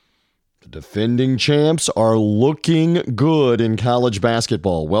Defending champs are looking good in college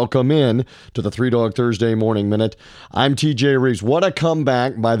basketball. Welcome in to the Three Dog Thursday Morning Minute. I'm TJ Reeves. What a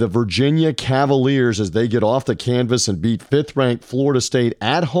comeback by the Virginia Cavaliers as they get off the canvas and beat fifth-ranked Florida State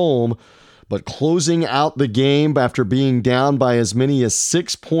at home, but closing out the game after being down by as many as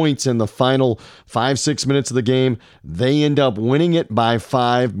 6 points in the final 5-6 minutes of the game. They end up winning it by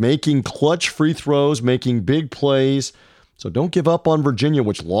 5, making clutch free throws, making big plays. So don't give up on Virginia,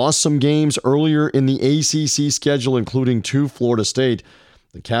 which lost some games earlier in the ACC schedule, including to Florida State.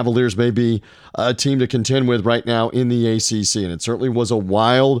 The Cavaliers may be a team to contend with right now in the ACC, and it certainly was a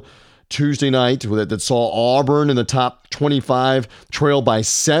wild Tuesday night that saw Auburn in the top 25 trail by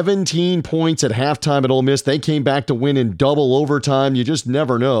 17 points at halftime at Ole Miss. They came back to win in double overtime. You just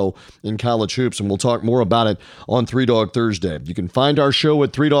never know in college hoops, and we'll talk more about it on Three Dog Thursday. You can find our show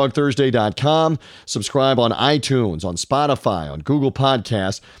at threedogthursday.com. Subscribe on iTunes, on Spotify, on Google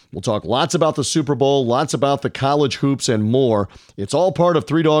Podcasts. We'll talk lots about the Super Bowl, lots about the college hoops, and more. It's all part of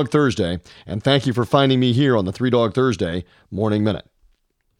Three Dog Thursday, and thank you for finding me here on the Three Dog Thursday Morning Minute.